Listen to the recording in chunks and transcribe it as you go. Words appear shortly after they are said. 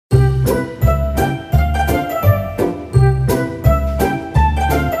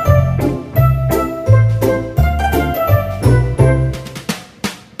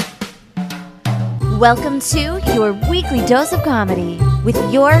Welcome to your weekly dose of comedy with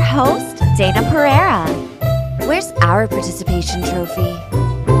your host, Dana Pereira. Where's our participation trophy?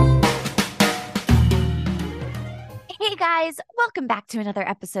 Hey guys, welcome back to another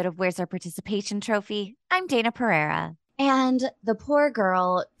episode of Where's Our Participation Trophy? I'm Dana Pereira. And the poor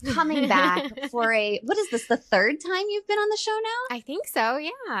girl coming back for what is this, the third time you've been on the show now? I think so,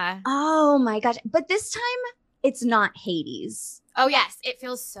 yeah. Oh my gosh. But this time, it's not Hades. Oh, yes. It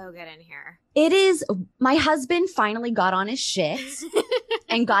feels so good in here. It is. My husband finally got on his shit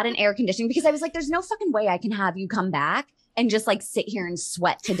and got an air conditioning because I was like, there's no fucking way I can have you come back and just like sit here and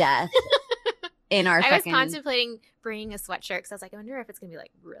sweat to death in our I was contemplating bringing a sweatshirt because I was like, I wonder if it's going to be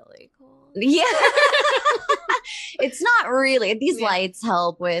like really cold. Yeah. It's not really. These lights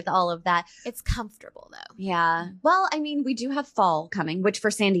help with all of that. It's comfortable though. Yeah. Well, I mean, we do have fall coming, which for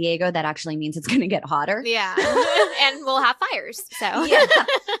San Diego, that actually means it's going to get hotter. Yeah. And we'll have fires. So yeah.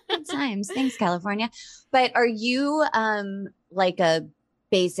 Good times. Thanks, California. But are you like a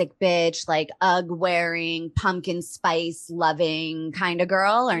basic bitch, like UGG wearing, pumpkin spice loving kind of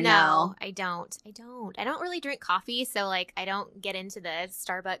girl or no? I don't. I don't really drink coffee. So like I don't get into the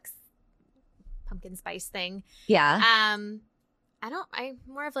Starbucks pumpkin spice thing. Yeah. I'm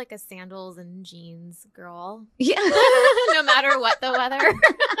more of like a sandals and jeans girl. Yeah. No matter what the weather.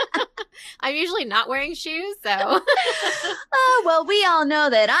 I'm usually not wearing shoes, so. Oh, well, we all know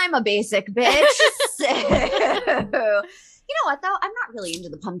that I'm a basic bitch. So. You know what, though? I'm not really into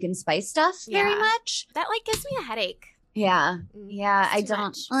the pumpkin spice stuff very much. That, like, gives me a headache. Yeah. Yeah, I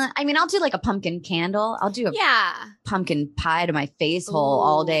don't. I mean, I'll do, like, a pumpkin candle. I'll do a pumpkin pie to my face hole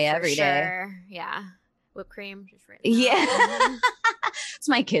all day, every day. Yeah. Whipped cream. Just right yeah. It's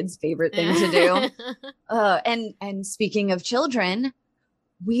my kid's favorite thing to do. And speaking of children,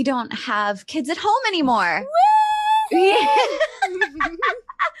 we don't have kids at home anymore. Yeah.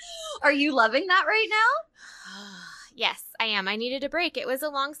 Are you loving that right now? Yes, I am. I needed a break. It was a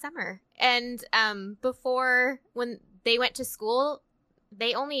long summer. And before, when they went to school,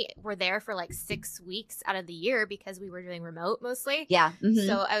 they only were there for like 6 weeks out of the year because we were doing remote mostly. Yeah. Mm-hmm.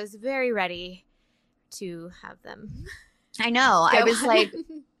 So I was very ready to have them. I know. I was like,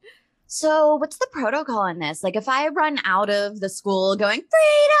 so what's the protocol on this? Like if I run out of the school going,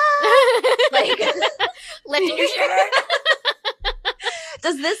 freedom, like lifting your shirt.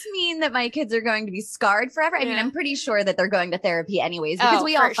 Does this mean that my kids are going to be scarred forever? I mean, I'm pretty sure that they're going to therapy anyways because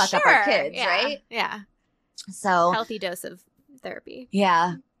we all fuck up our kids, right? Yeah. So healthy dose of therapy.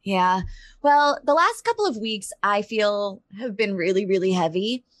 Yeah. Yeah. Well, the last couple of weeks I feel have been really, really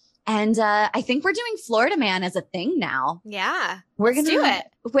heavy. And I think we're doing Florida Man as a thing now. Yeah. We're going to do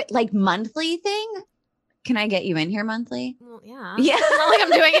it. Like monthly thing. Can I get you in here monthly? Well, yeah. Yeah. It's not like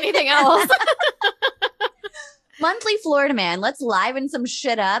I'm doing anything else. Monthly Florida Man. Let's liven some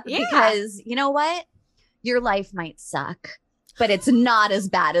shit up because you know what? Your life might suck, but it's not as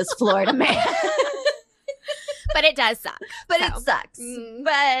bad as Florida Man. But it does suck. But it sucks.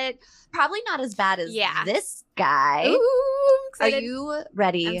 But probably not as bad as this guy. Ooh, are you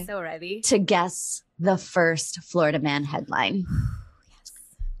ready? I'm so ready. To guess the first Florida Man headline. Yes.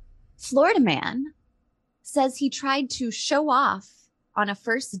 Florida Man says he tried to show off on a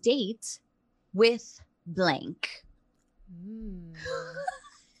first date with blank.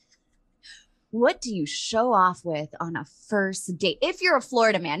 What do you show off with on a first date? If you're a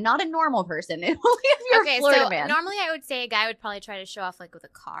Florida man, not a normal person. Only if you're a Florida man. Normally I would say a guy would probably try to show off like with a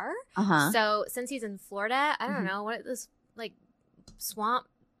car. Uh-huh. So since he's in Florida, I don't know, what is this like swamp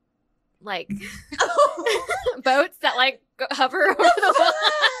like boats that like hover over the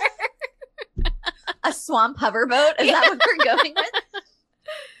water. A swamp hoverboat? Is that what we're going with?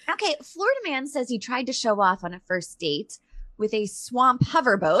 Okay, Florida man says he tried to show off on a first date with a swamp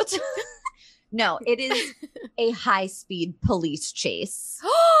hoverboat. No, it is a high-speed police chase.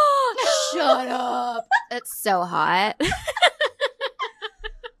 Shut up. That's so hot.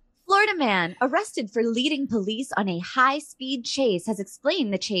 Florida man arrested for leading police on a high-speed chase has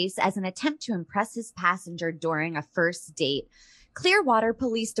explained the chase as an attempt to impress his passenger during a first date. Clearwater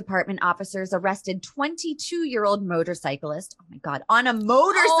Police Department officers arrested 22-year-old motorcyclist, oh my God, on a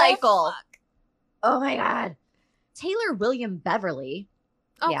motorcycle. Oh my God. Taylor William Beverly.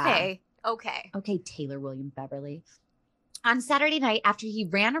 Okay. Yeah. Okay, Taylor William Beverly. On Saturday night, after he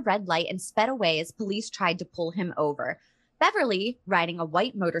ran a red light and sped away as police tried to pull him over. Beverly, riding a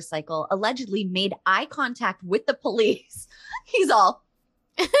white motorcycle, allegedly made eye contact with the police. He's all...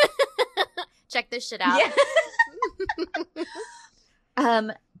 Check this shit out.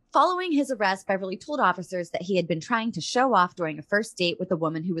 Yeah. Following his arrest, Beverly told officers that he had been trying to show off during a first date with a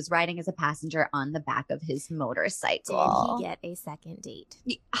woman who was riding as a passenger on the back of his motorcycle. Did he get a second date?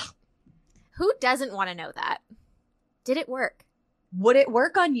 Who doesn't want to know that? Did it work? Would it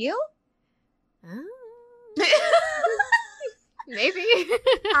work on you? Maybe.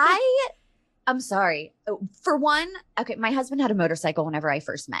 I'm sorry. For one, okay, my husband had a motorcycle whenever I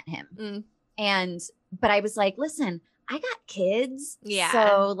first met him. But I was like, listen, I got kids. Yeah.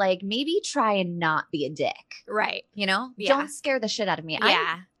 So like maybe try and not be a dick. Right. You know? Yeah. Don't scare the shit out of me.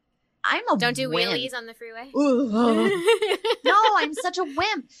 Yeah. I'm a Don't do wimp. wheelies on the freeway. No, I'm such a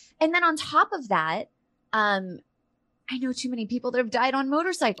wimp. And then on top of that, I know too many people that have died on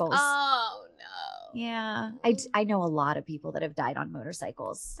motorcycles. Oh, no. Yeah. I know a lot of people that have died on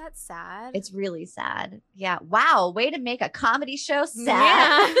motorcycles. That's sad. It's really sad. Yeah. Wow. Way to make a comedy show sad.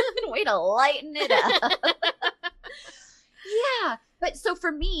 Yeah. Way to lighten it up. Yeah. But so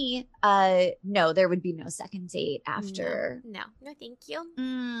for me, no, there would be no second date after. No, thank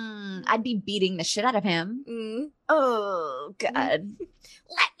you. I'd be beating the shit out of him. Oh, God.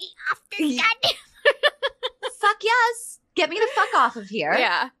 Let me off this goddamn. Fuck yes. Get me the fuck off of here.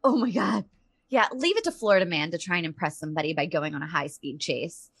 Yeah. Oh, my God. Yeah. Leave it to Florida man to try and impress somebody by going on a high-speed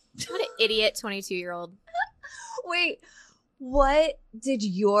chase. What an idiot 22-year-old. Wait. What did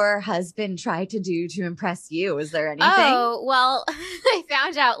your husband try to do to impress you? Is there anything? Oh, well, I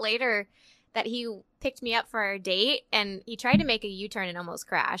found out later that he picked me up for our date and he tried to make a U-turn and almost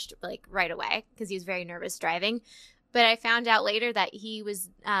crashed like right away because he was very nervous driving. But I found out later that he was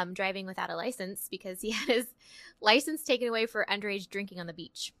driving without a license because he had his license taken away for underage drinking on the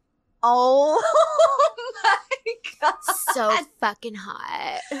beach. Oh my God. So fucking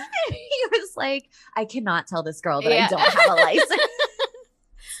hot. He was like, I cannot tell this girl that I don't have a license.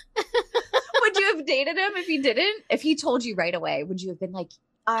 Would you have dated him if he didn't? If he told you right away, would you have been like,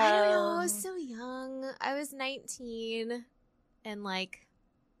 I don't know. I was so young. I was 19 and like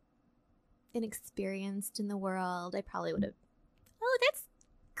inexperienced in the world. I probably would have, oh, that's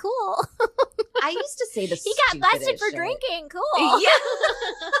cool. I used to say this. He got busted for drinking. Cool. Yeah.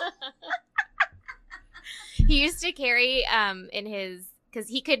 He used to carry in his, because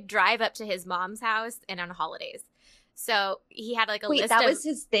he could drive up to his mom's house and on holidays. So he had like a list. That was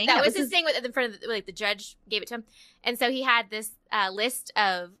his thing. That was his thing in front of like the judge gave it to him, and so he had this list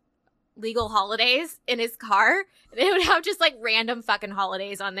of legal holidays in his car. And it would have just like random fucking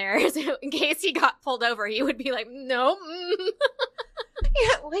holidays on there. So in case he got pulled over, he would be like, no.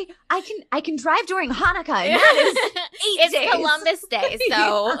 Yeah, wait, I can drive during Hanukkah. And that is 8 days. It's Columbus Day,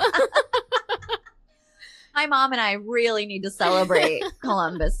 so. My mom and I really need to celebrate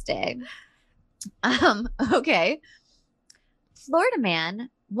Columbus Day. Okay. Florida man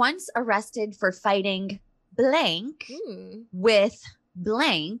once arrested for fighting blank with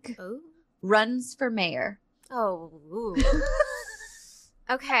blank runs for mayor. Oh. Ooh.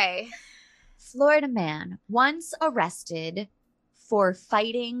 Okay. Florida man once arrested for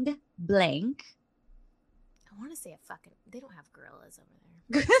fighting blank. I want to say they don't have gorillas over there.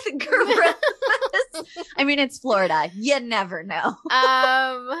 Gorillas. I mean, it's Florida. You never know.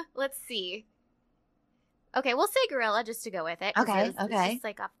 Let's see. Okay, we'll say gorilla just to go with it. Okay. It's just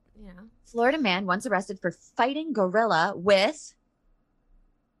like Florida man once arrested for fighting gorilla with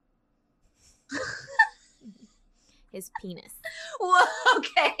his penis. Whoa,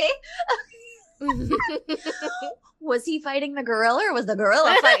 okay. Was he fighting the gorilla or was the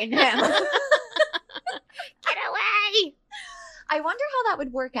gorilla fighting him? Get away! I wonder how that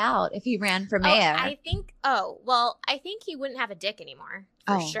would work out if he ran for mayor. I think he wouldn't have a dick anymore,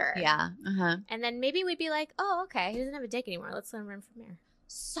 for sure. Yeah. Uh-huh. And then maybe we'd be like, oh, okay, he doesn't have a dick anymore. Let's let him run for mayor.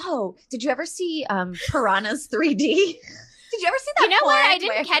 So, did you ever see Piranhas 3D? Did you ever see that? You know what? I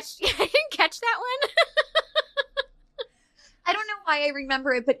didn't catch that one. I don't know why I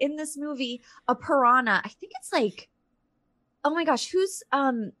remember it, but in this movie, a piranha, I think it's like, oh my gosh, who's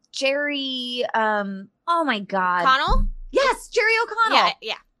Jerry? Oh my God, Connell? Yes, Jerry O'Connell.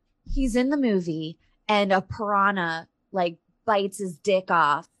 Yeah. He's in the movie, and a piranha like bites his dick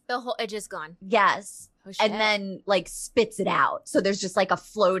off. It just gone. Yes. Oh, and then like spits it out. So there's just like a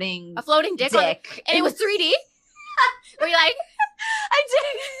floating dick. And it was 3D? Were you like, I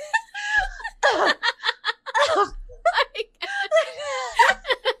did.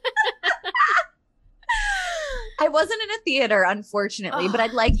 I wasn't in a theater, unfortunately, but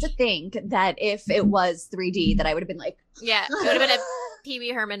I'd like to think that if it was 3D, that I would have been like, yeah, it would have been a Pee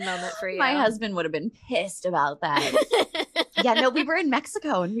Wee Herman moment for you. My husband would have been pissed about that. Yeah, no, we were in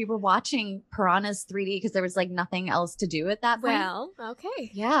Mexico and we were watching Piranhas 3D because there was like nothing else to do at that point. Well,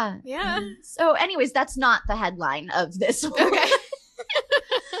 okay. Yeah. Yeah. So anyways, that's not the headline of this one. Okay.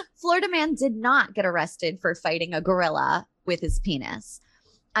 Florida man did not get arrested for fighting a gorilla with his penis.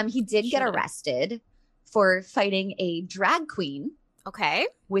 He did get arrested for fighting a drag queen Okay.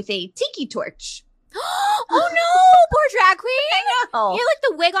 with a tiki torch. Oh no, poor drag queen. I know. You had like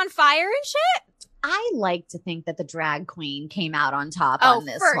the wig on fire and shit? I like to think that the drag queen came out on top on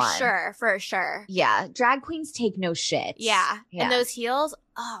this one. For sure. Yeah, drag queens take no shit. Yeah. And those heels,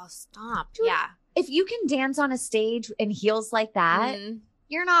 oh, stop. Dude, yeah. If you can dance on a stage in heels like that,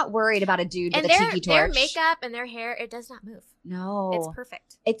 you're not worried about a dude with a tiki torch. Their makeup and their hair, it does not move. No. It's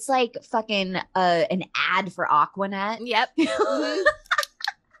perfect. It's like fucking an ad for Aquanet. Yep. Mm-hmm.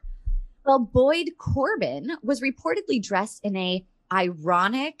 Well, Boyd Corbin was reportedly dressed in a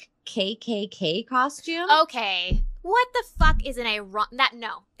ironic KKK costume. Okay. What the fuck is an ironic? That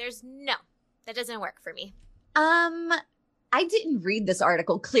doesn't work for me. I didn't read this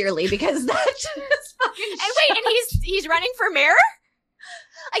article clearly because that just fucking and he's running for mayor?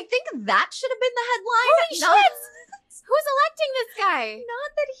 I think that should have been the headline. Holy shit! Who's electing this guy?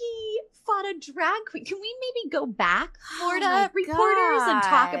 Not that he fought a drag queen. Can we maybe go back, Florida reporters, and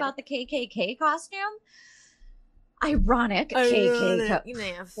talk about the KKK costume? Ironic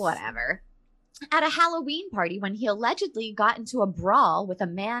KKK. Whatever. At a Halloween party when he allegedly got into a brawl with a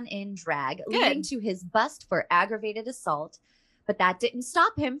man in drag, leading to his bust for aggravated assault. But that didn't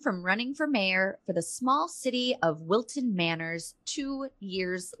stop him from running for mayor for the small city of Wilton Manors 2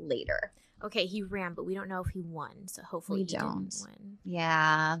 years later. Okay, he ran, but we don't know if he won. So hopefully he didn't win.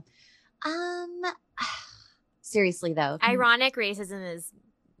 Yeah. Seriously though. Ironic racism is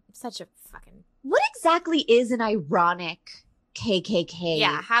such a fucking... What exactly is an ironic KKK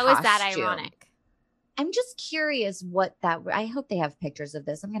Yeah, how costume? Is that ironic? I'm just curious what that... I hope they have pictures of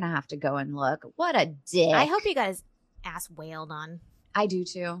this. I'm going to have to go and look. What a dick. I hope he got his ass wailed on. I do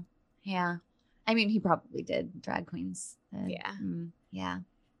too. Yeah. I mean, he probably did. Drag queens. Yeah. Yeah.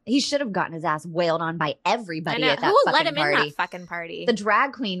 He should have gotten his ass wailed on by everybody at that Who fucking let him party. in that fucking party? The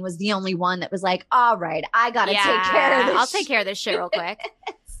drag queen was the only one that was like, all right, I got to take care of this. I'll take care of this shit real quick.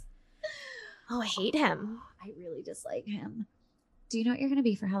 Oh, I hate him. I really dislike him. Do you know what you're going to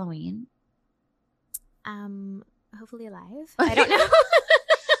be for Halloween? Hopefully alive. I don't know.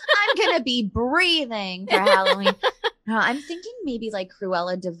 I'm going to be breathing for Halloween. No, I'm thinking maybe like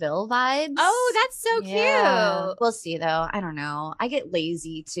Cruella de Vil vibes. Oh, that's so cute. We'll see though. I don't know. I get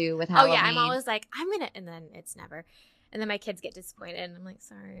lazy too with Halloween. Oh yeah, I'm always like, I'm going to, and then it's never. And then my kids get disappointed and I'm like,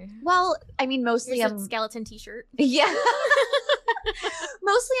 sorry. Well, I mean, mostly Here's a skeleton t-shirt. Yeah.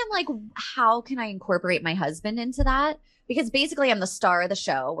 Mostly I'm like, how can I incorporate my husband into that? Because basically I'm the star of the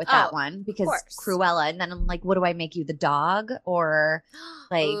show with that one because Cruella. And then I'm like, what do I make you, the dog? Or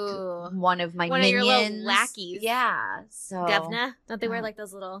like one of my minions? Of your little lackeys. Yeah. So Govna. Don't they wear like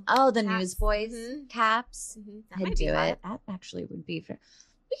those little the newsboys caps? I'd do it. That actually would be fair.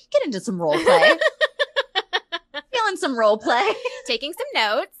 We could get into some role play. Feeling some role play. Taking some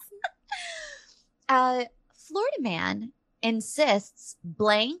notes. Florida man insists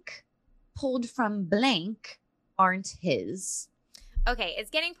blank pulled from blank aren't his. Okay, it's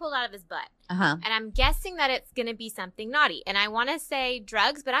getting pulled out of his butt. Uh-huh. And I'm guessing that it's going to be something naughty. And I want to say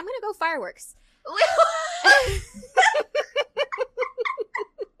drugs, but I'm going to go fireworks.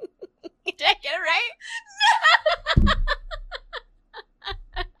 Did I get it right?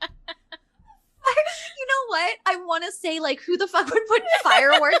 You know what? I want to say, like, who the fuck would put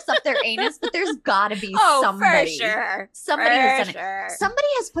fireworks up their anus? But there's got to be somebody. For sure. Somebody has done it. Somebody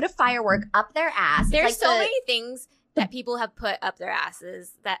has put a firework up their ass. There's like so many things that people have put up their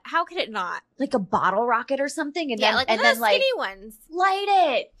asses that how could it not? Like a bottle rocket or something? And yeah, then, like and the then skinny ones. Light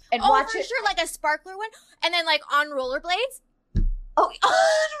it. And watch for it. Sure, like a sparkler one. And then like on rollerblades. Oh,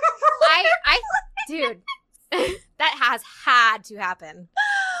 dude, that has had to happen.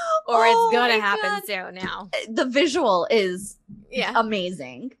 Or it's going to happen soon now. The visual is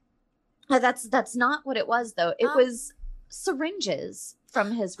amazing. That's not what it was, though. It was syringes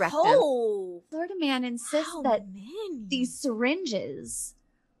from his rectum. Oh. Florida man insists that these syringes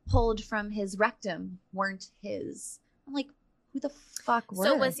pulled from his rectum weren't his. I'm like, who the fuck were?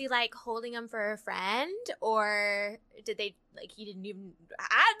 So was he like holding them for a friend? Or did they, like, he didn't even,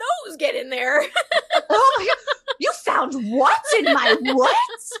 I know, get in there. Oh my God. You found what in my what?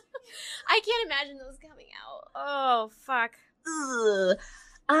 I can't imagine those coming out. Oh, fuck. Ugh.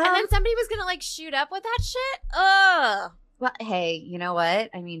 And then somebody was going to, like, shoot up with that shit? Ugh. Well, hey, you know what?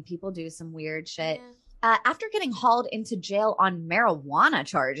 I mean, people do some weird shit. Yeah. After getting hauled into jail on marijuana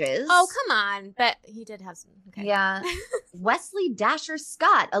charges. Oh, come on. But he did have some. Okay. Yeah. Wesley Dasher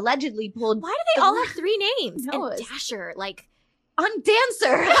Scott allegedly pulled. Why do they all have three names? No, and Dasher, like. On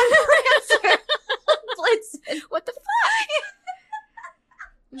Dancer. Dancer. Blitzen. What the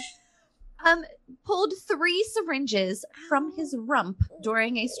fuck? Pulled 3 syringes from his rump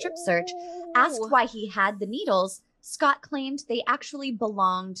during a strip search, asked why he had the needles, Scott claimed they actually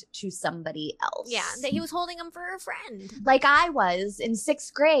belonged to somebody else. Yeah, that he was holding them for a friend. Like I was in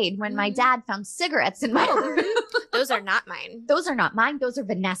 6th grade when my dad found cigarettes in my room. Those are not mine. Those are not mine. Those are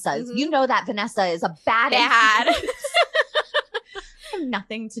Vanessa's. You know that Vanessa is a bad. Bad. I have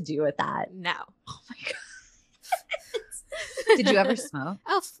nothing to do with that. No. Oh my God. Did you ever smoke?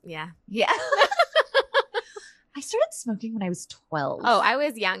 Oh, yeah. Yeah. I started smoking when I was 12. Oh, I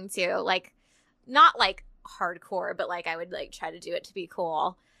was young too. Like, not like hardcore, but like I would like try to do it to be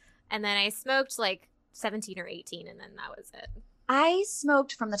cool. And then I smoked like 17 or 18, and then that was it. I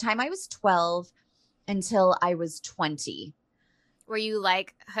smoked from the time I was 12 until I was 20. Were you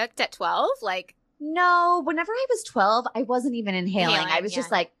like hooked at 12? Like, no, whenever I was 12, I wasn't even inhaling. I was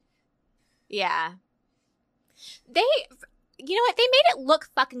just like, yeah. You know what? They made it look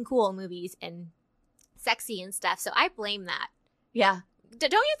fucking cool in movies and sexy and stuff. So I blame that. yeah.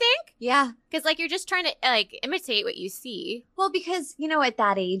 Don't you think? Yeah. Because like you're just trying to like imitate what you see. Well, because, you know, at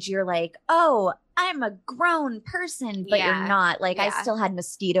that age, you're like, oh, I'm a grown person, but you're not. Like, I still had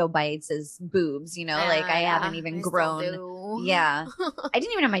mosquito bites as boobs, you know, like I haven't even grown. Yeah. I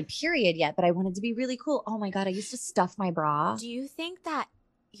didn't even have my period yet, but I wanted to be really cool. Oh my God. I used to stuff my bra. Do you think that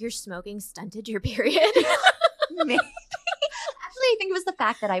your smoking stunted your period? Maybe. Actually, I think it was the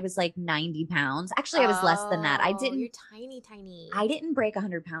fact that I was like 90 pounds. Actually, I was less than that. You're tiny. I didn't break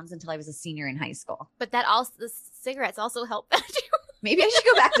 100 pounds until I was a senior in high school. But that also, the cigarettes also help that too. Maybe I should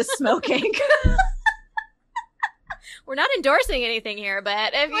go back to smoking. We're not endorsing anything here,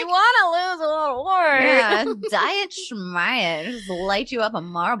 but if you want to lose a little weight. Yeah, diet schmiet. Just light you up a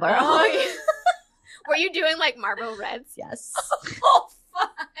Marlboro. Oh, yeah. Were you doing like Marlboro Reds? Yes. Oh,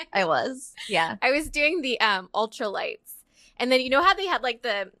 fuck. I was. Yeah. I was doing the ultralights. And then you know how they had like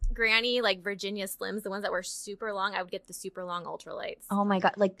the granny, like Virginia Slims, the ones that were super long? I would get the super long ultralights. Oh my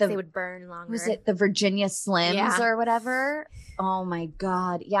God. Like they would burn longer. Was it the Virginia Slims or whatever? Oh my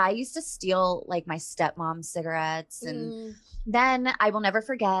God. Yeah. I used to steal like my stepmom's cigarettes. And then I will never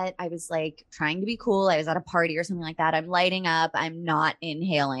forget, I was like trying to be cool. I was at a party or something like that. I'm lighting up. I'm not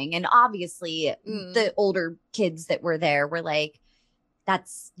inhaling. And obviously the older kids that were there were like,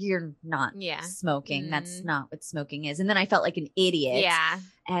 you're not smoking. That's not what smoking is. And then I felt like an idiot. Yeah.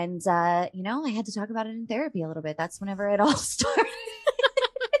 And, you know, I had to talk about it in therapy a little bit. That's whenever it all started.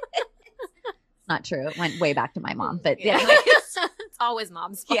 Not true. It went way back to my mom, but anyways. It's always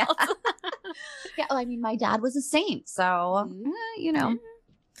mom's fault. Yeah. Well, I mean, my dad was a saint, so, you know.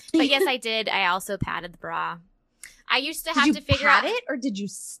 But yes, I did. I also padded the bra. I used to have to figure out. Did you pat it or did you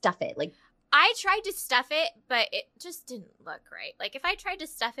stuff it? Like, I tried to stuff it, but it just didn't look right. Like, if I tried to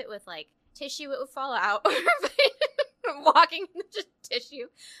stuff it with, like, tissue, it would fall out. Or if I'm walking just tissue,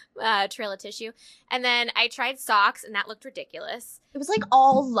 trail of tissue. And then I tried socks, and that looked ridiculous. It was, like,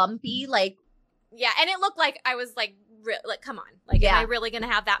 all lumpy, like. Yeah, and it looked like I was, like, come on. Like, am I really going to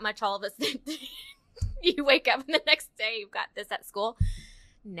have that much all of a sudden? You wake up, and the next day you've got this at school?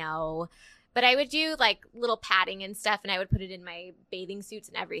 No. But I would do, like, little padding and stuff, and I would put it in my bathing suits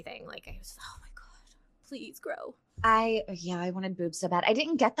and everything. Like, I was, oh, my God, please grow. I wanted boobs so bad. I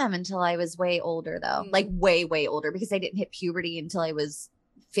didn't get them until I was way older, though. Like, way, way older, because I didn't hit puberty until I was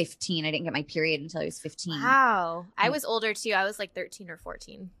 15. I didn't get my period until I was 15. Wow. I was older, too. I was, like, 13 or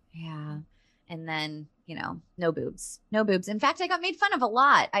 14. Yeah. And then, you know, no boobs. No boobs. In fact, I got made fun of a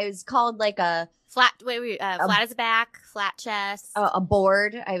lot. I was called, like, a flat as a back, flat chest. A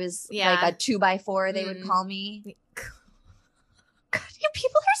board. I was like a 2x4, they would call me. God, you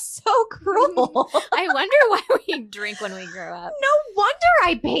people are so cruel. I wonder why we drink when we grow up. No wonder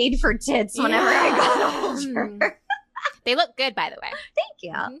I paid for tits whenever I got older. They look good, by the way. Thank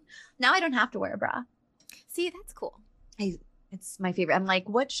you. Now I don't have to wear a bra. See, that's cool. It's my favorite. I'm like,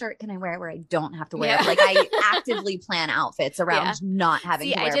 what shirt can I wear where I don't have to wear it? Like, I actively plan outfits around not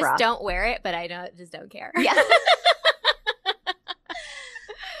having to wear a bra. I just don't wear it, but I just don't care. Yeah.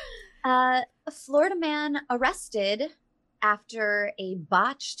 A Florida man arrested after a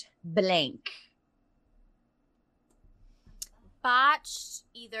botched blank. Botched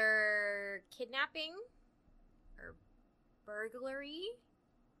either kidnapping or burglary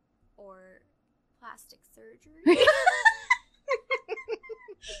or plastic surgery.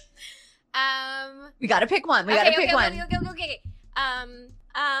 We gotta pick one. We gotta pick one. Okay.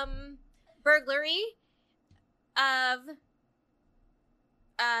 Burglary of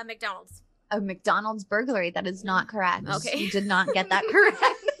McDonald's. A McDonald's burglary. That is not correct. Okay. You did not get that correct.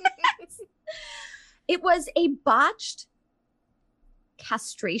 It was a botched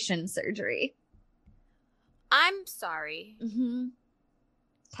castration surgery. I'm sorry.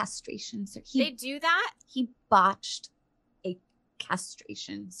 Castration surgery. They do that? He botched a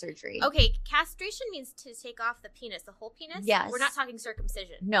castration surgery. Okay, castration means to take off the penis, the whole penis? Yes. We're not talking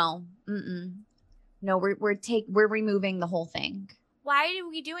circumcision. No. No, we're removing the whole thing. Why are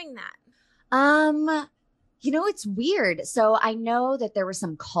we doing that? It's weird. So I know that there were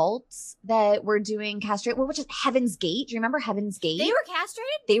some cults that were doing castrate, which is Heaven's Gate. Do you remember Heaven's Gate? They were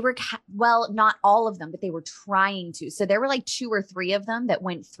castrated? They were, well, not all of them, but they were trying to. So there were like 2 or 3 of them that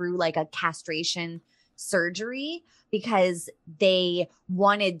went through like a castration surgery because they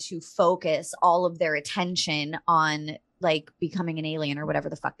wanted to focus all of their attention on like becoming an alien or whatever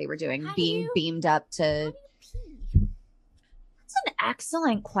the fuck they were doing, being beamed up to. How do you pee? That's an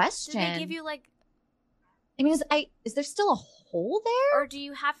excellent question. Did they give you like? I mean, is there still a hole there? Or do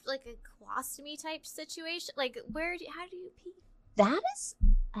you have like a colostomy type situation? Like how do you pee? That is,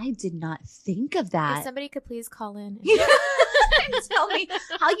 I did not think of that. If somebody could please call in and tell me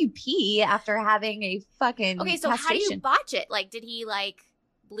how you pee after having a fucking Okay, so castration. how do you botch it? Like, did he like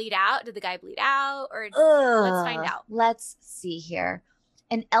bleed out? Did the guy bleed out? Or let's find out. Let's see here.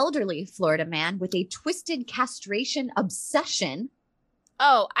 An elderly Florida man with a twisted castration obsession.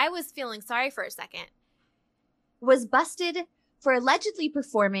 Oh, I was feeling sorry for a second. Was busted for allegedly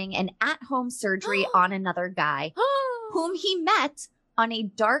performing an at-home surgery on another guy whom he met on a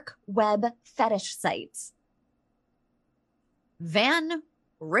dark web fetish site. Van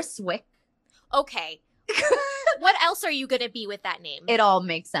Ryswick. Okay. What else are you going to be with that name? It all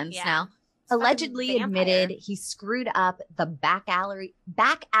makes sense now. It's Allegedly admitted he screwed up the back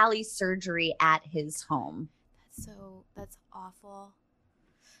alley surgery at his home. That's awful.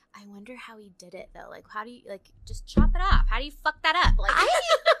 I wonder how he did it though. Like, how do you just chop it off? How do you fuck that up? Like,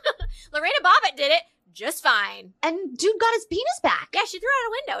 Lorena Bobbitt did it just fine, and dude got his penis back. Yeah, she threw it out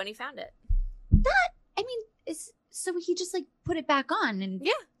a window and he found it. So he just like put it back on and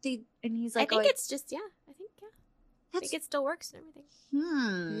he's like, I think it's just I think it still works and everything.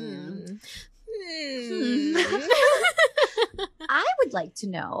 I would like to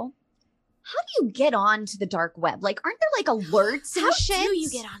know, how do you get onto the dark web? Like, aren't there like alerts and shit? How do you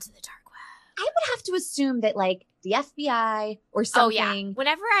get onto the dark web? I would have to assume that like the FBI or something. Oh yeah.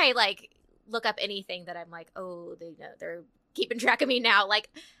 Whenever I like look up anything that I'm like, oh, they're keeping track of me now. Like,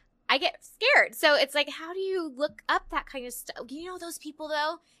 I get scared. So it's like, how do you look up that kind of stuff? You know, those people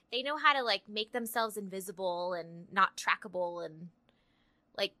though, they know how to like make themselves invisible and not trackable and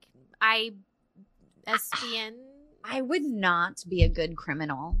like SDN. I would not be a good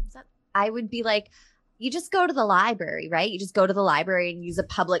criminal. I would be like, you just go to the library, right? You just go to the library and use a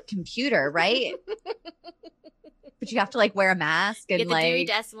public computer, right? But you have to like wear a mask and get the like Dewey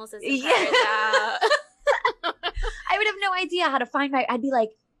Decimal System cards out. I would have no idea how to find I'd be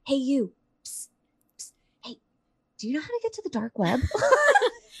like, hey, you. Psst, psst, hey, do you know how to get to the dark web?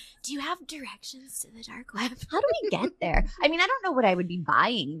 Do you have directions to the dark web? How do we get there? I mean, I don't know what I would be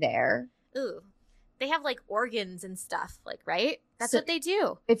buying there. Ooh, they have like organs and stuff, like, right? That's what they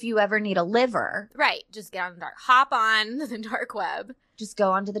do. If you ever need a liver. Right. Just get on the dark, hop on the dark web. Just go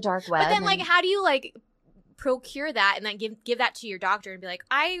onto the dark web. But then like, how do you like procure that and then give that to your doctor and be like,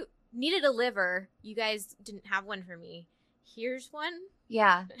 I needed a liver. You guys didn't have one for me. Here's one.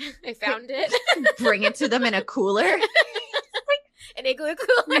 Yeah. I found it. Bring it to them in a cooler. An igloo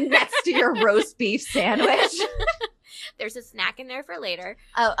cooler. Next to your roast beef sandwich. There's a snack in there for later.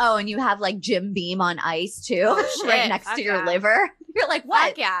 Oh, and you have like Jim Beam on ice too, right next to your liver. You're like, what?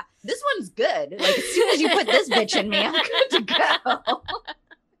 Fuck yeah. This one's good. Like, as soon as you put this bitch in me, I'm good to go.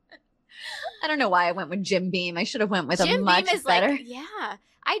 I don't know why I went with Jim Beam. I should have went with a much better. Like, yeah.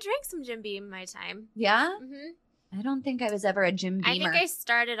 I drank some Jim Beam in my time. Yeah? Mm-hmm. I don't think I was ever a Jim Beamer. I think I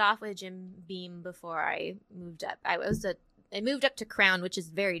started off with Jim Beam before I moved up. I moved up to Crown, which is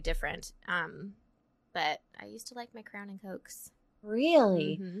very different. But I used to like my Crown and Cokes.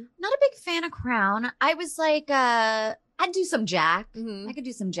 Really? Mm-hmm. Not a big fan of Crown. I was like, I'd do some Jack. Mm-hmm. I could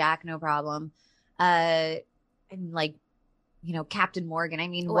do some Jack, no problem. And like, you know, Captain Morgan. I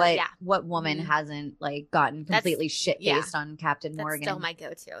mean, what woman hasn't like gotten completely shit-faced on Captain Morgan? That's still my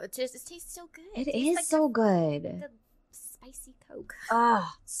go-to. It tastes so good. It is like so good. The spicy Coke. Oh,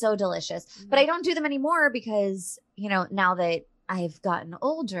 so delicious. Mm-hmm. But I don't do them anymore because, you know, now that I've gotten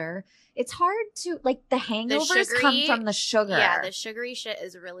older, it's hard to, like, the hangovers come from the sugar. Yeah, the sugary shit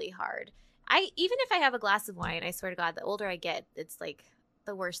is really hard. Even if I have a glass of wine, I swear to God, the older I get, it's like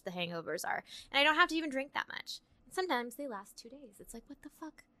the worse the hangovers are. And I don't have to even drink that much. Sometimes they last 2 days. It's like, what the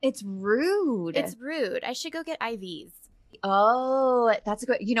fuck? It's rude. It's rude. I should go get IVs. Oh, that's a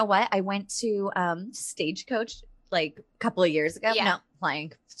good. You know what? I went to Stagecoach like a couple of years ago. Yeah. No,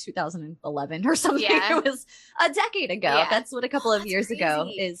 like 2011 or something. Yeah. It was a decade ago. Yeah. That's what a couple of years crazy. ago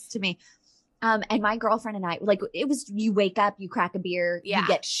is to me. And my girlfriend and I, like, it was, you wake up, you crack a beer, you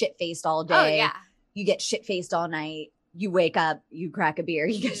get shit-faced all day. Oh, yeah. You get shit-faced all night. You wake up, you crack a beer,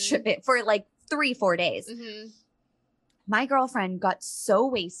 you get shit-faced for like 3-4 days. Mm-hmm. My girlfriend got so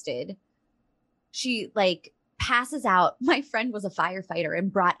wasted. She like passes out. My friend was a firefighter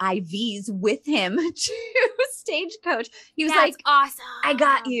and brought IVs with him to Stagecoach. He was like, awesome. I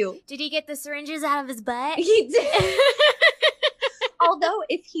got you. Did he get the syringes out of his butt? He did. Although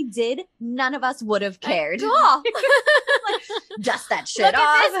if he did, none of us would have cared. Cool. Like, dust that shit Look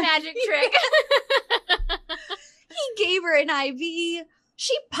off. at this magic trick. He gave her an IV.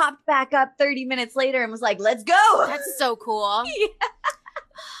 She popped back up 30 minutes later and was like, let's go. That's so cool. Yeah.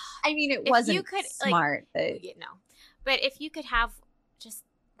 I mean, it wasn't smart. But... No. But if you could have just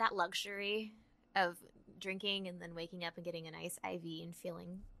that luxury of drinking and then waking up and getting a nice IV and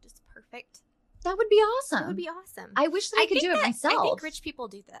feeling just perfect. That would be awesome. That would be awesome. I wish that I could do it myself. I think rich people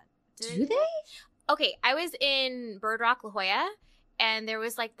do that. Do they? Okay, I was in Bird Rock, La Jolla, and there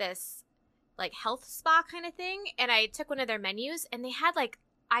was like this like health spa kind of thing, and I took one of their menus, and they had like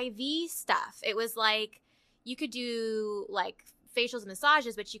IV stuff. It was like you could do like facials and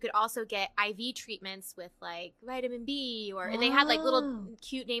massages, but you could also get IV treatments with like vitamin B and they had like little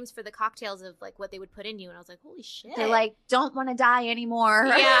cute names for the cocktails of like what they would put in you, and I was like, holy shit. They're like, don't want to die anymore.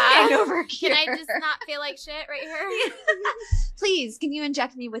 Yeah. Over Can I just not feel like shit right here? Please, can you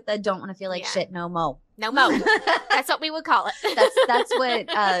inject me with the don't want to feel like shit no mo? No mo. That's what we would call it. That's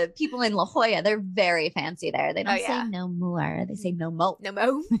what people in La Jolla, they're very fancy there. They don't say no more. They say no mo. No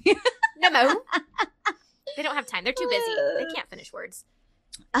mo. No mo. They don't have time. They're too busy. They can't finish words.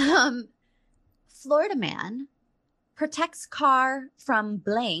 Florida man protects car from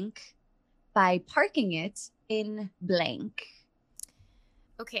blank by parking it in blank.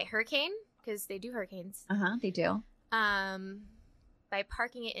 Okay, hurricane, because they do hurricanes. They do. By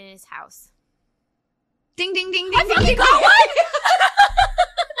parking it in his house. Ding, ding, ding, ding, I ding, think ding. you got one!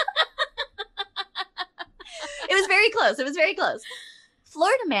 It was very close. It was very close.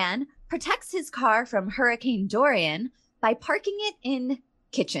 Florida man protects his car from Hurricane Dorian by parking it in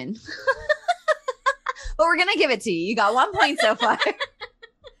kitchen. But we're going to give it to you. You got 1 point so far.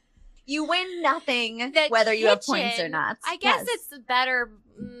 You win nothing whether you have points or not. I guess it's better.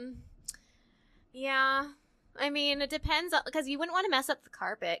 Yeah. I mean, it depends because you wouldn't want to mess up the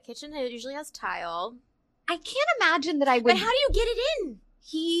carpet. Kitchen usually has tile. I can't imagine that I would. But how do you get it in?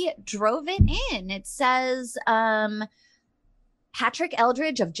 He drove it in. It says Patrick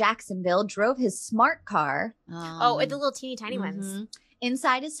Eldridge of Jacksonville drove his smart car. The little teeny tiny ones.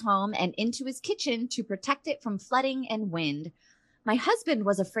 Inside his home and into his kitchen to protect it from flooding and wind. My husband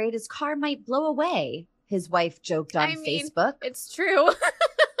was afraid his car might blow away, his wife joked on Facebook. It's true.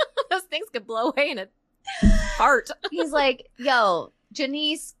 Those things could blow away in a heart. He's like, yo,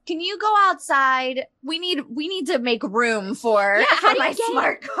 Janice, can you go outside? We need to make room for my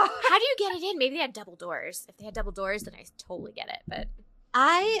smart car. How do you get it in? Maybe they had double doors. If they had double doors, then I totally get it. But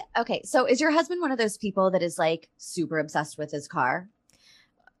so is your husband one of those people that is like super obsessed with his car?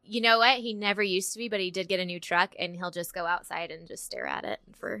 You know what? He never used to be, but he did get a new truck, and he'll just go outside and just stare at it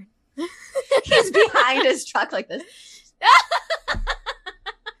for. He's behind his truck like this.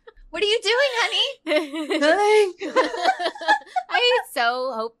 What are you doing, honey? Nothing. I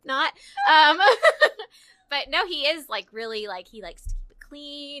so hope not. But no, he is like really like he likes to keep it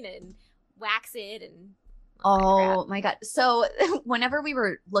clean and wax it and. Oh my God. So whenever we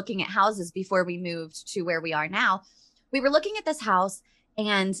were looking at houses before we moved to where we are now, we were looking at this house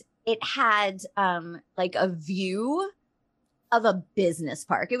and it had like a view of a business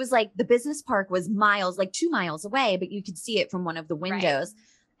park. It was like the business park was like 2 miles away, but you could see it from one of the windows. Right.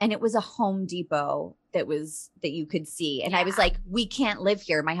 And it was a Home Depot that you could see. And I was like, we can't live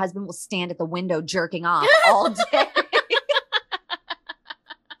here. My husband will stand at the window jerking off all day.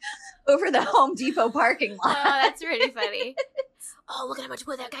 Over the Home Depot parking lot. Oh, that's really funny. Oh, look at how much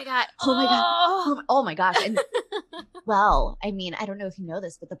wood that guy got. Oh my God. Oh my gosh. And well, I mean, I don't know if you know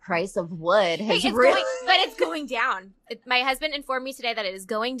this, but the price of wood has but it's going down. My husband informed me today that it is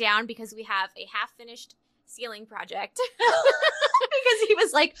going down because we have a half-finished ceiling project. Because he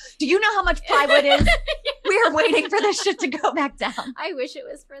was like, do you know how much plywood is? We are waiting for this shit to go back down. I wish it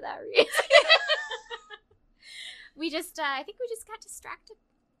was for that reason. I think we just got distracted.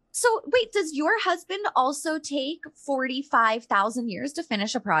 So wait, does your husband also take 45,000 years to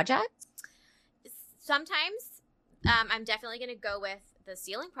finish a project? Sometimes. I'm definitely going to go with the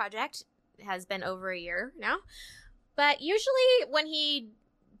ceiling project. It has been over a year now. But usually when he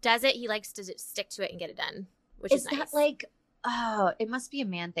does it, he likes to stick to it and get it done, which is nice. Is that like, it must be a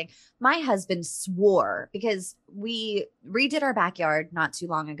man thing. My husband swore because we redid our backyard not too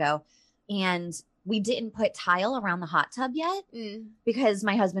long ago. And we didn't put tile around the hot tub yet because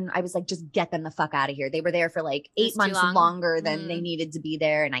my husband, I was like, just get them the fuck out of here. They were there for like 8 months longer than they needed to be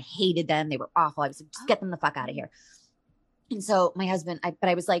there. And I hated them. They were awful. I was like, just get them the fuck out of here. And so my husband,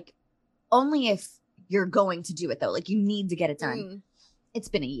 I was like, only if you're going to do it though. Like you need to get it done. It's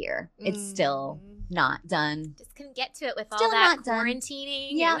been a year. It's still not done. Just couldn't get to it with still all that quarantining.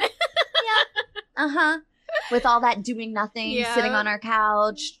 Yeah. Yeah. With all that doing nothing, sitting on our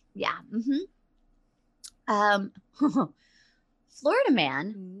couch. Yeah. Florida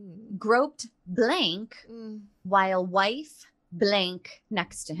man groped blank while wife blank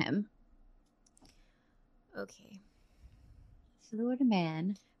next to him. Okay. Florida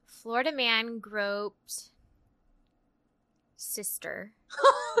man groped sister.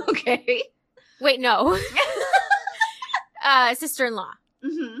 Okay. Wait, no. Sister-in-law.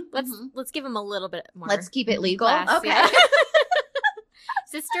 Let's give him a little bit more. Let's keep it legal. Class, okay. Yeah.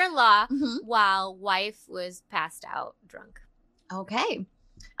 Sister-in-law while wife was passed out drunk. Okay.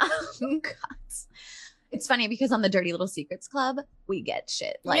 Oh, God. It's funny because on the Dirty Little Secrets Club, we get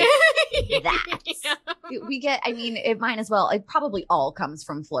shit like that. Yeah. We get, I mean, it might as well, it probably all comes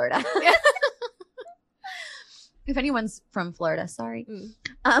from Florida. If anyone's from Florida, sorry.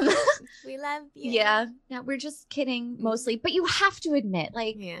 We love you. Yeah, we're just kidding mostly. But you have to admit,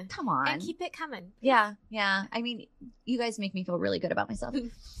 like, come on. And keep it coming. Yeah. I mean, you guys make me feel really good about myself.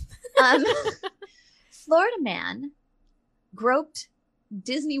 Florida man groped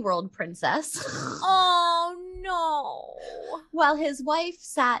Disney World princess. Oh, no. While his wife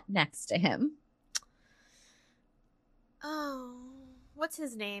sat next to him. Oh, what's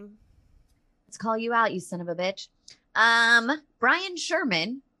his name? Let's call you out, you son of a bitch. Brian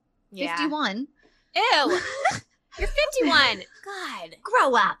Sherman, 51. Ew. You're 51. God.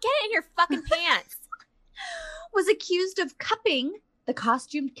 Grow up. Get it in your fucking pants. Was accused of cupping the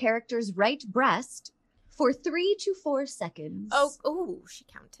costumed character's right breast for 3 to 4 seconds. Oh, she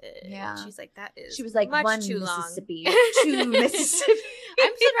counted. Yeah. She's like, that is She was like, much 1 too Mississippi, long. 2 Mississippi.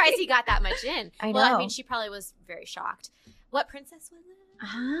 I'm surprised he got that much in. I know. Well, I mean, she probably was very shocked. What princess was it?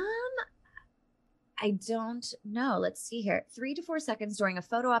 I don't know. Let's see here. 3 to 4 seconds during a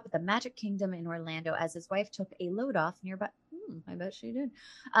photo op at the Magic Kingdom in Orlando as his wife took a load off nearby. I bet she did.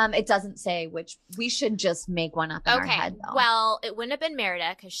 It doesn't say which. We should just make one up in our head, though. Well, it wouldn't have been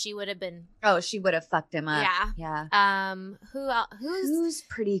Merida because she would have been. Oh, she would have fucked him up. Yeah. Who else? Who's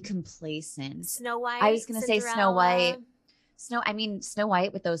pretty complacent? Snow White. I was gonna say Snow White. Snow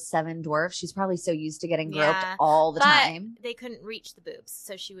White with those 7 dwarfs. She's probably so used to getting groped all the time. They couldn't reach the boobs,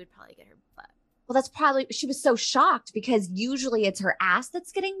 so she would probably get her butt. Well, that's probably, she was so shocked because usually it's her ass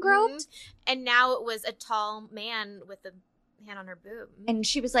that's getting groped. And now it was a tall man with a hand on her boob. And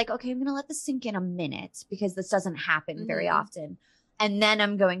she was like, okay, I'm going to let this sink in a minute because this doesn't happen very often. And then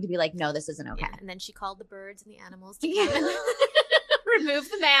I'm going to be like, no, this isn't okay. Yeah, and then she called the birds and the animals to come and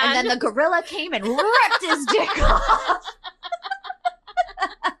remove the man. And then the gorilla came and ripped his dick off.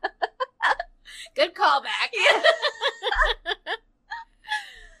 Good callback. Yeah.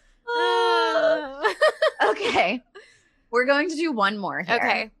 Okay. We're going to do one more here.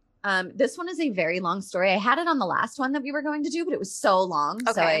 Okay. This one is a very long story. I had it on the last one that we were going to do, but it was so long,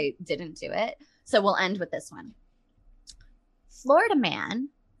 so I didn't do it. So we'll end with this one. Florida man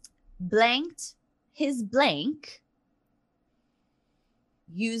blanked his blank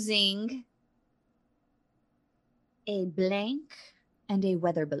using a blank and a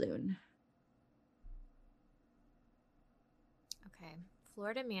weather balloon. Okay.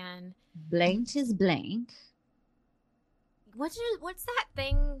 Florida man blanked his blank. What's that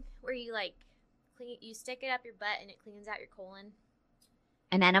thing where you like you stick it up your butt and it cleans out your colon?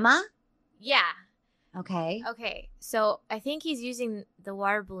 An enema? Yeah. Okay. Okay. So I think he's using the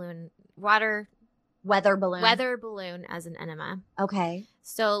weather balloon as an enema. Okay.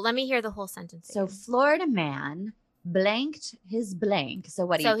 So let me hear the whole sentence. So Florida man blanked his blank. So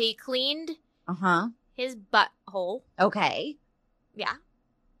what? So he cleaned his butthole. Okay. Yeah.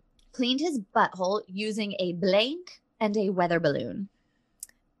 Cleaned his butthole using a blank and a weather balloon.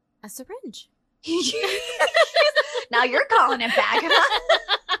 A syringe. Now you're calling it back.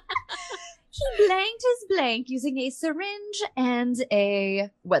 He blanked his blank using a syringe and a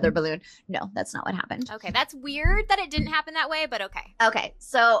weather balloon. No, that's not what happened. Okay, that's weird that it didn't happen that way, but okay. Okay,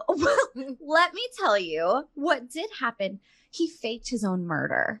 so let me tell you what did happen. He faked his own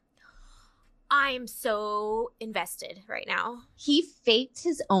murder. I'm so invested right now. He faked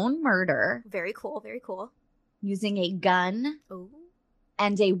his own murder. Very cool, very cool. Using a gun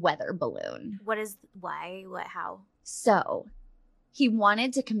and a weather balloon. Why, what, how? So he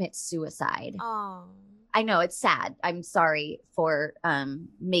wanted to commit suicide. Oh. I know it's sad. I'm sorry for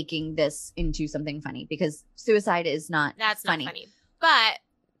making this into something funny because suicide is not That's funny. not funny. But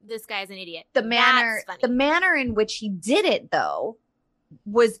this guy's an idiot. The manner in which he did it, though,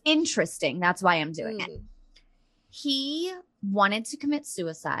 was interesting. That's why I'm doing it. He wanted to commit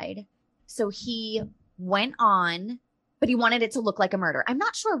suicide, so he went on, but he wanted it to look like a murder. I'm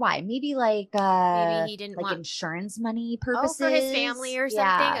not sure why. Maybe maybe he didn't want insurance money purposes. for his family or something.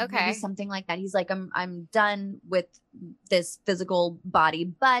 Yeah, okay, maybe something like that. He's like, I'm done with this physical body,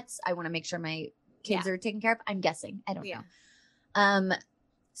 but I want to make sure my kids are taken care of. I'm guessing. I don't know.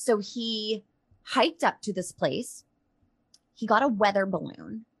 So he hiked up to this place. He got a weather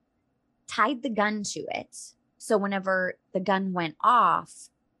balloon, tied the gun to it. So whenever the gun went off,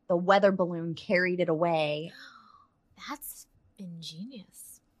 the weather balloon carried it away. That's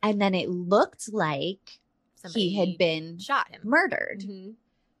ingenious. And then it looked like he had been shot him, murdered.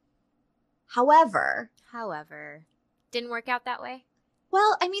 However, didn't work out that way.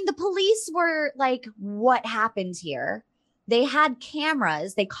 Well, I mean, the police were like, what happened here? They had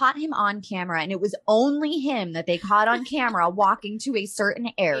cameras. They caught him on camera, and it was only him that they caught on camera walking to a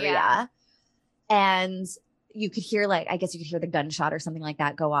certain area. Yeah. And you could hear I guess you could hear the gunshot or something like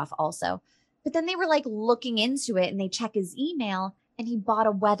that go off also. But then they were looking into it, and they check his email, and he bought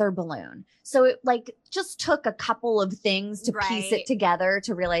a weather balloon. So it just took a couple of things to piece it together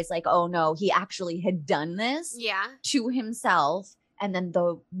to realize oh no, he actually had done this to himself. And then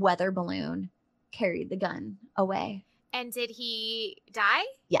the weather balloon carried the gun away. And did he die?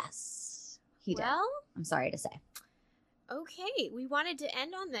 Yes, he did. Well, I'm sorry to say. Okay, we wanted to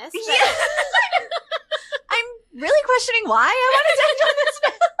end on this. Yeah. I'm really questioning why I wanted to end on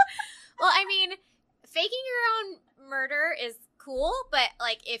this. Well, I mean, faking your own murder is cool, but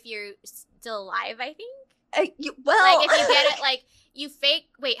if you're still alive, I think. If you get it, you fake.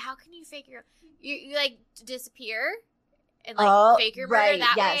 Wait, how can you fake your? You disappear and fake your murder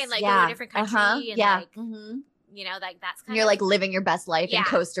that way, and go to a different country, and that's kind you're of living your best life in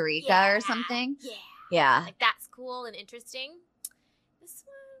Costa Rica or something. Yeah. That's cool and interesting. This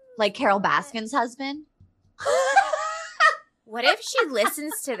one, like Carol Baskin's husband. What if she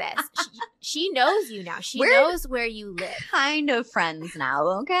listens to this? She knows you now. We're knows where you live. Kind of friends now,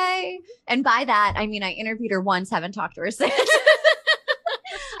 okay? And by that, I mean I interviewed her once, haven't talked to her since.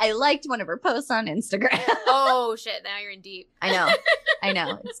 I liked one of her posts on Instagram. Oh, shit. Now you're in deep. I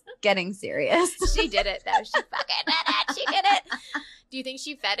know. It's getting serious. She did it, though. She fucking did it. She did it. Do you think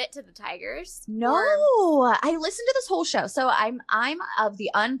she fed it to the tigers? No. I listened to this whole show. So I'm of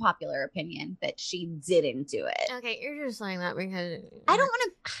the unpopular opinion that she didn't do it. Okay, you're just saying that because I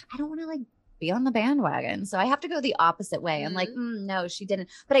don't want to be on the bandwagon. So I have to go the opposite way. I'm no, she didn't.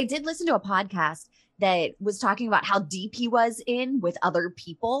 But I did listen to a podcast that was talking about how deep he was in with other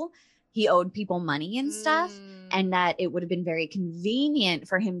people. He owed people money and stuff, and that it would have been very convenient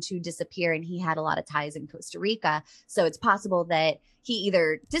for him to disappear. And he had a lot of ties in Costa Rica. So it's possible that he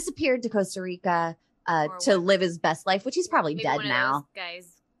either disappeared to Costa Rica to live his best life, which he's probably dead now.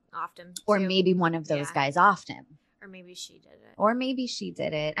 Guys off him. Or maybe one of those guys offed him. Or maybe she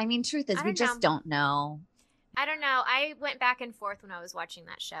did it. I mean, truth is, we just don't know. I don't know. I went back and forth when I was watching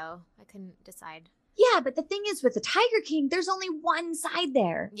that show. I couldn't decide. Yeah, but the thing is with the Tiger King, there's only one side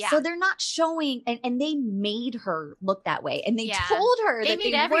there. Yeah. So they're not showing, and they made her look that way. And they told her that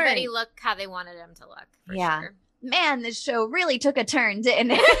they made everybody look how they wanted them to look. For sure. Man, this show really took a turn,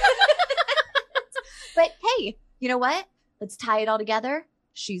 didn't it? But hey, you know what? Let's tie it all together.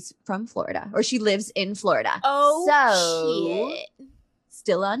 She's from Florida, or she lives in Florida. Oh, so shit.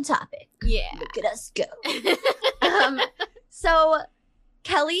 Still on topic. Yeah. Look at us go. So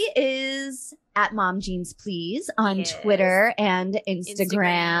Kelley is at Mom Jeans Please on Twitter and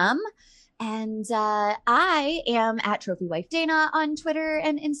Instagram. And I am at Trophy Wife Dana on Twitter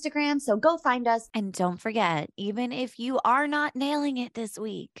and Instagram. So go find us. And don't forget, even if you are not nailing it this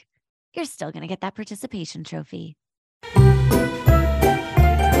week, you're still going to get that participation trophy.